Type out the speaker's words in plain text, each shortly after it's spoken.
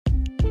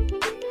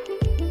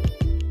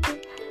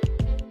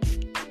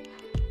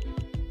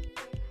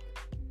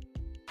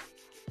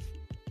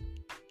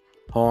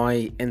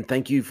Hi, and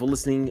thank you for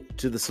listening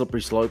to The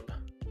Slippery Slope.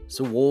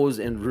 So, wars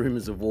and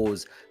rumors of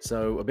wars.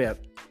 So, about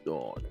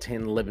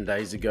 10, 11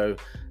 days ago,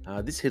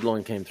 this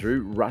headline came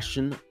through.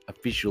 Russian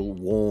official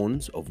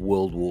warns of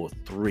World War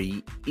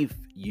III if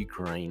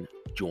Ukraine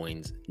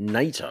joins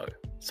NATO.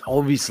 So,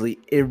 obviously,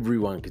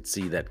 everyone could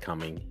see that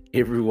coming.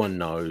 Everyone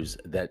knows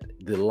that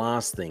the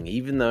last thing,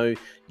 even though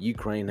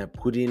Ukraine have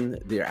put in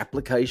their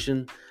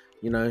application,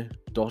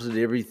 dotted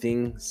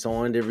everything,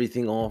 signed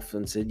everything off,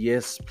 and said,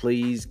 yes,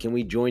 please, can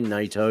we join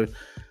NATO?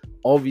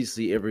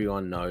 Obviously,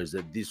 everyone knows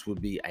that this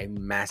would be a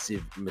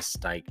massive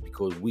mistake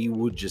because we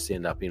would just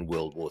end up in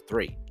World War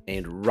III.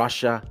 And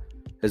Russia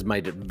has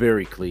made it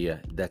very clear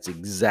that's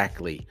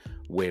exactly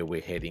where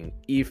we're heading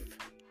if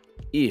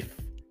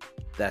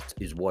that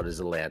is what is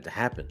allowed to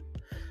happen.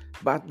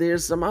 But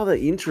there's some other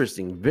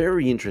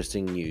very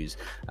interesting news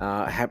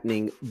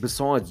happening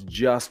besides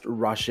just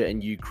Russia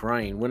and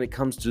Ukraine when it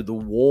comes to the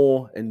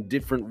war and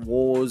different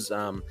wars,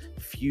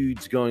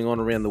 feuds going on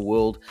around the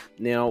world.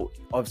 Now,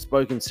 I've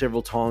spoken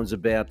several times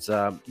about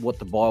what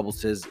the Bible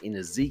says in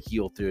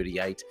Ezekiel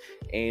 38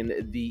 and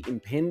the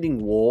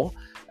impending war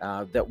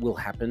that will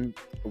happen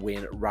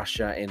when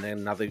Russia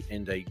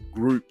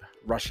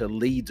Russia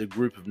leads a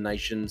group of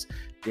nations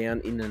down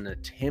in an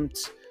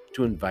attempt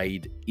to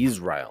invade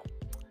Israel.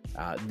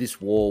 This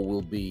war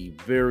will be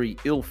very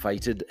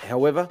ill-fated.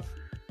 However,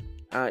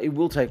 it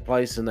will take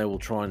place and they will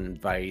try and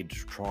invade,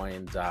 try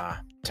and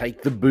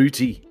take the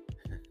booty,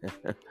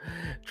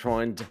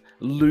 try and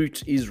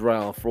loot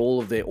Israel for all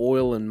of their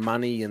oil and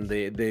money and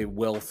their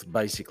wealth,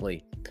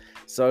 basically.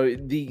 So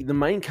the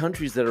main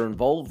countries that are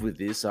involved with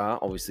this are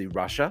obviously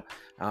Russia,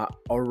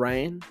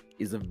 Iran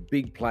is a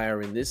big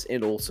player in this,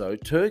 and also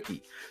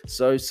Turkey.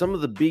 So some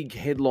of the big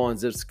headlines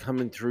that's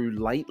coming through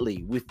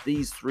lately with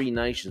these three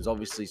nations,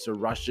 obviously, so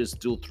Russia's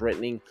still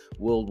threatening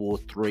World War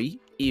III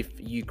if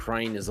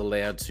Ukraine is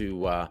allowed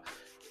to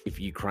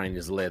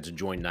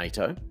join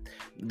NATO.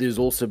 There's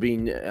also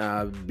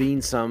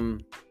been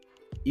some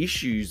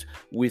issues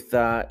with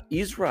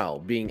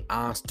Israel being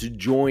asked to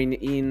join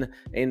in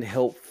and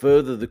help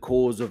further the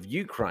cause of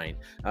Ukraine.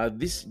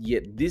 This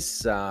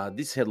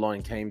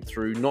headline came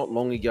through not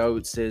long ago.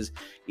 It says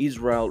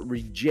Israel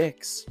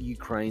rejects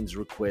Ukraine's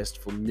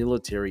request for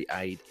military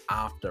aid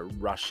after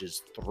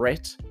Russia's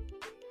threat.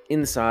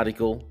 In this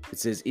article, it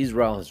says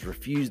Israel has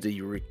refused a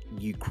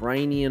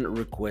Ukrainian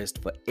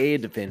request for air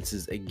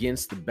defenses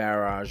against the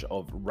barrage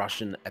of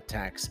Russian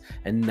attacks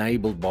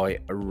enabled by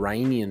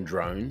Iranian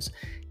drones.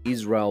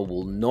 Israel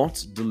will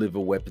not deliver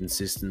weapon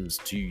systems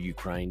to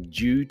Ukraine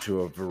due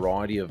to a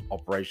variety of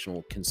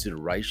operational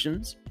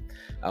considerations.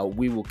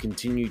 We will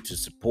continue to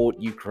support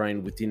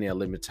Ukraine within our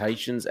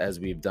limitations as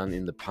we have done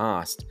in the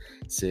past,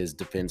 says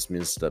Defense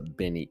Minister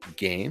Benny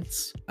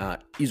Gantz.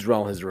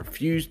 Israel has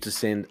refused to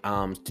send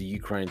arms to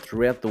Ukraine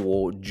throughout the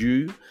war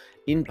due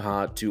in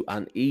part to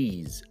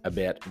unease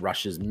about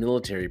Russia's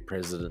military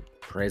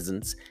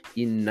presence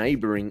in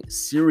neighboring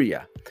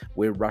Syria,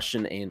 where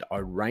Russian and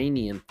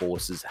Iranian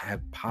forces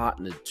have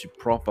partnered to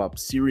prop up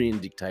Syrian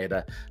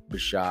dictator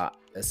Bashar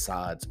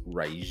Assad's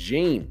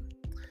regime.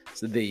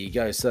 So there you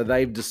go. So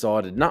they've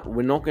decided, no,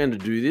 we're not going to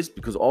do this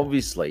because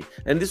obviously,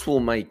 and this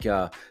makes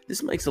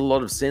a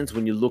lot of sense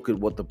when you look at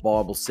what the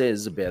Bible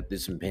says about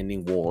this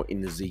impending war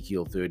in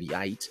Ezekiel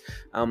 38.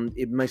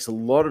 It makes a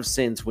lot of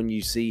sense when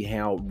you see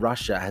how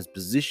Russia has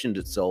positioned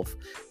itself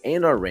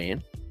and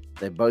Iran.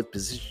 They both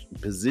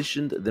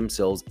positioned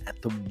themselves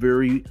at the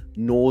very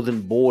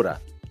northern border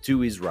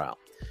to Israel.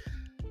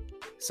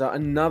 So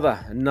another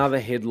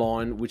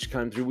headline which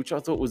came through, which I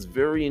thought was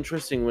very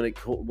interesting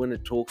when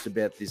it talks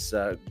about this.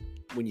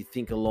 When you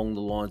think along the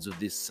lines of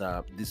this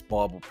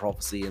Bible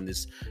prophecy and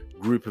this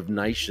group of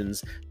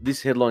nations,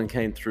 this headline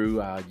came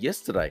through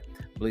yesterday.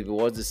 I believe it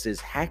was. It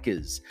says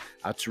hackers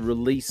are to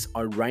release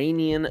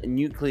Iranian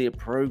nuclear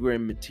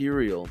program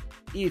material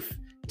if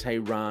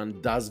Tehran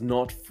does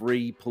not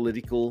free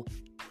political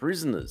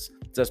prisoners.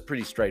 So that's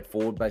pretty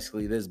straightforward.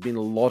 Basically, there's been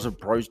a lot of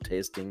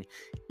protesting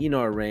in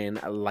Iran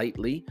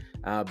lately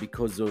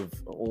because of,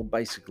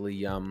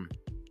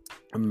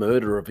 a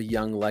murder of a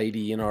young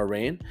lady in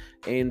Iran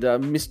and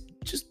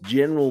just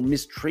general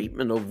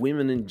mistreatment of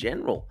women in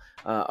general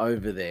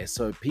over there.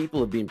 So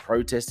people have been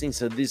protesting.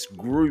 So this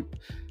group,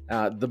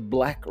 the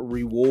Black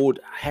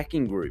Reward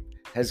hacking group,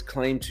 has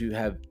claimed to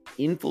have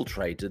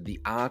infiltrated the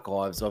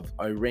archives of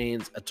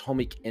Iran's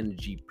atomic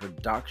energy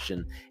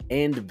production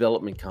and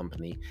development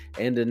company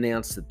and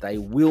announced that they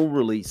will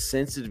release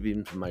sensitive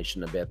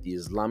information about the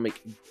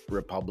Islamic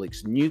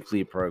Republic's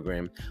nuclear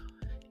program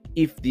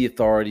if the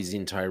authorities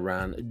in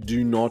Tehran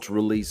do not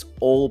release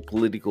all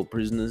political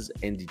prisoners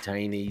and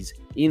detainees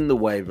in the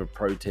wave of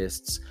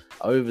protests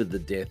over the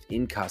death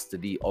in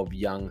custody of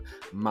young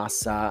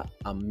Mahsa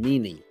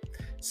Amini.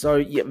 So,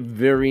 yeah,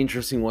 very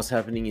interesting what's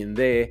happening in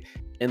there.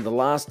 And the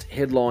last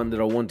headline that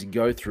I want to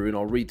go through, and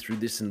I'll read through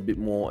this in a bit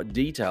more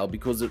detail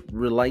because it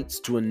relates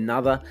to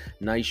another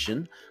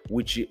nation,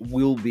 which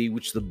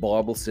the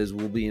Bible says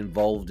will be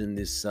involved in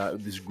this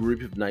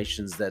group of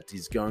nations that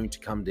is going to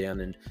come down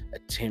and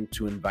attempt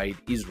to invade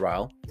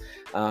Israel.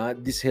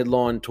 This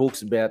headline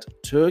talks about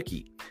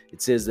Turkey.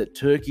 It says that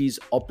Turkey's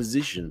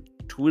opposition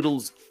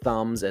twiddles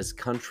thumbs as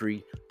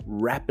country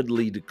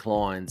rapidly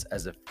declines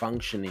as a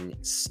functioning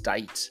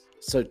state.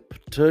 So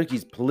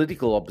Turkey's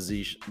political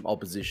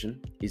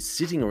opposition is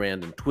sitting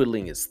around and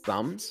twiddling its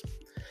thumbs.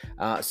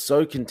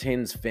 So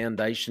contends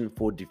Foundation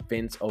for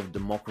Defense of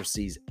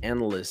Democracy's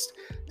analyst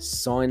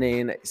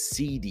Sinan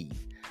Sidi,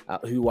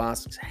 who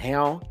asks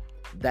how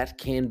that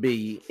can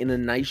be in a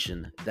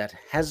nation that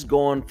has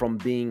gone from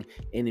being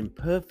an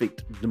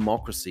imperfect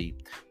democracy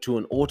to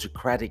an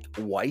autocratic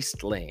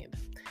wasteland,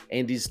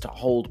 and is to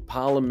hold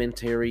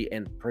parliamentary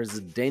and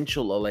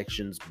presidential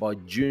elections by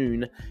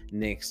June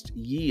next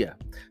year.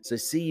 So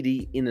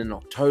Sidi, in an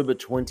October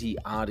 20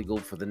 article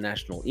for the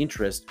National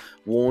Interest,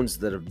 warns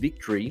that a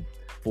victory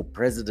for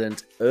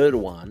President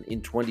Erdogan in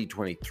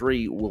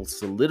 2023 will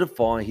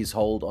solidify his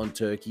hold on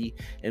Turkey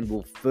and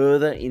will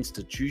further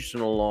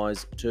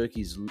institutionalize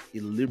Turkey's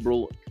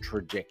illiberal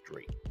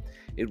trajectory.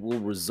 It will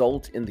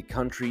result in the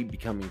country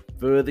becoming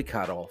further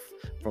cut off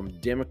from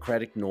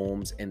democratic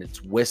norms and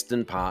its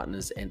Western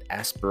partners and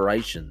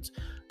aspirations.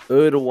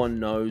 Erdogan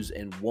knows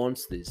and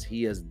wants this.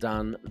 He has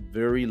done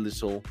very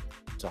little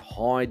to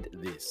hide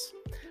this.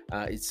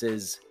 It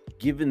says,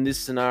 given this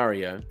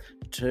scenario,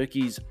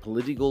 Turkey's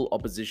political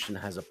opposition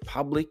has a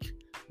public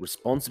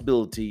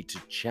responsibility to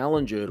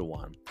challenge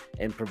Erdogan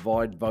and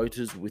provide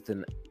voters with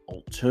an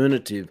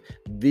alternative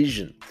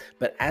vision.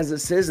 But as it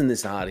says in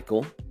this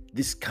article,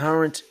 this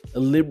current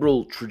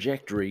illiberal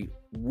trajectory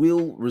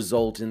will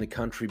result in the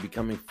country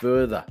becoming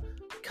further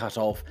cut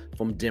off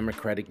from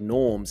democratic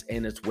norms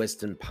and its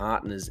Western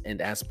partners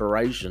and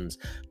aspirations.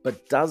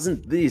 But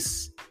doesn't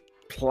this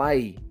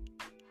play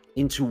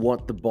into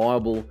what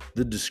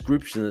the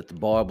description that the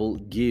Bible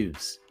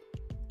gives?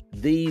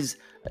 These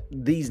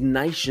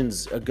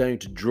nations are going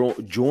to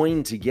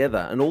join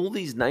together, and all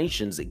these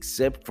nations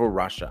except for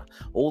Russia,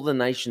 all the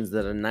nations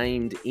that are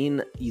named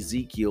in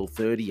Ezekiel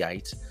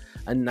 38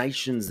 are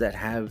nations that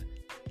have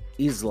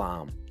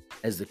Islam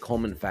as the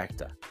common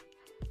factor.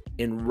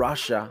 In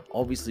Russia,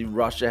 obviously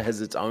Russia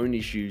has its own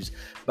issues,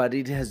 but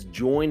it has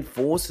joined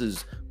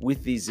forces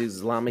with these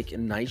Islamic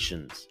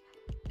nations.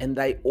 And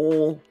they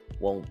all,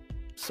 well,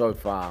 so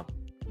far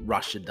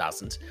Russia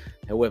doesn't.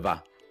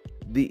 However,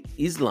 the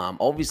Islam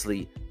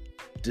obviously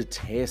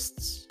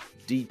detests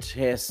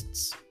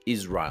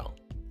Israel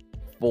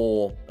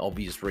for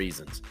obvious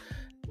reasons.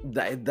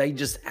 They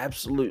just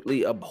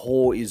absolutely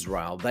abhor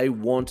Israel. They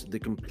want the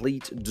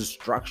complete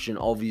destruction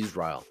of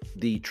Israel.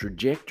 The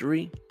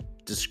trajectory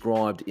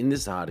described in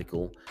this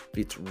article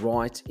fits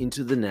right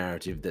into the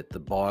narrative that the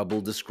Bible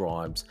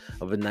describes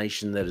of a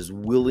nation that is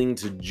willing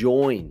to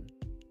join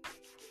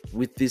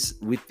with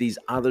these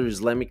other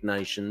Islamic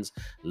nations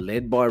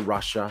led by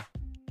Russia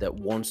that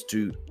wants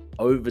to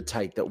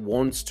overtake, that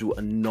wants to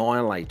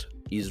annihilate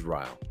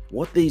Israel.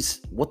 What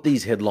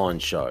these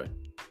headlines show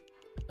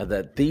are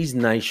that these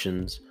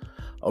nations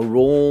are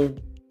all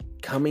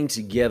coming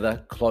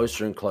together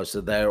closer and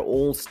closer. They are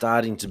all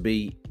starting to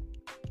be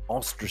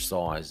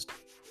ostracized,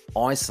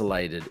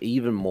 isolated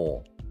even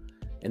more.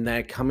 And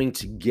they're coming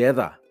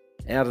together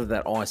out of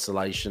that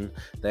isolation.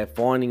 They're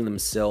finding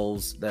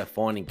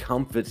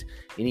comfort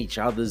in each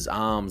other's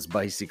arms,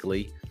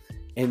 basically.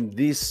 And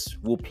this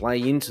will play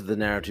into the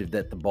narrative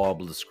that the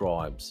Bible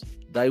describes.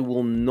 They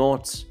will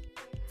not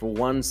for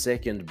 1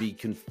 second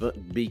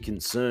be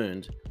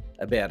concerned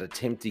about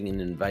attempting an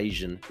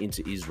invasion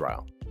into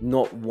Israel.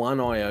 Not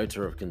one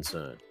iota of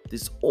concern.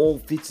 This all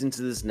fits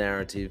into this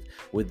narrative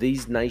where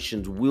these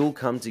nations will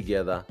come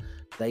together.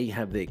 They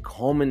have their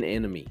common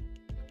enemy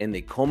and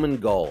their common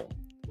goal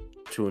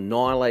to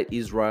annihilate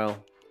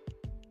Israel,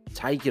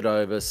 take it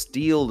over,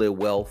 steal their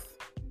wealth.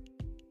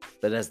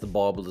 But as the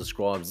Bible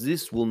describes,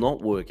 this will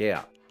not work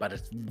out. But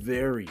it's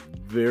very,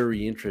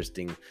 very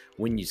interesting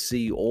when you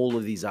see all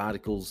of these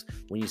articles,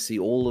 when you see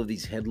all of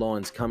these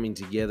headlines coming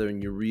together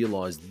and you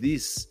realize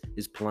this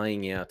is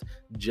playing out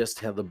just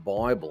how the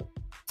Bible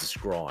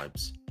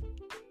describes.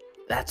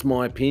 That's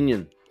my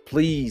opinion.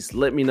 Please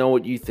let me know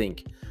what you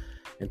think.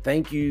 And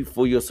thank you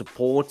for your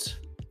support.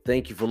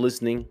 Thank you for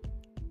listening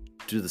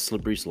to The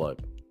Slippery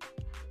Slope.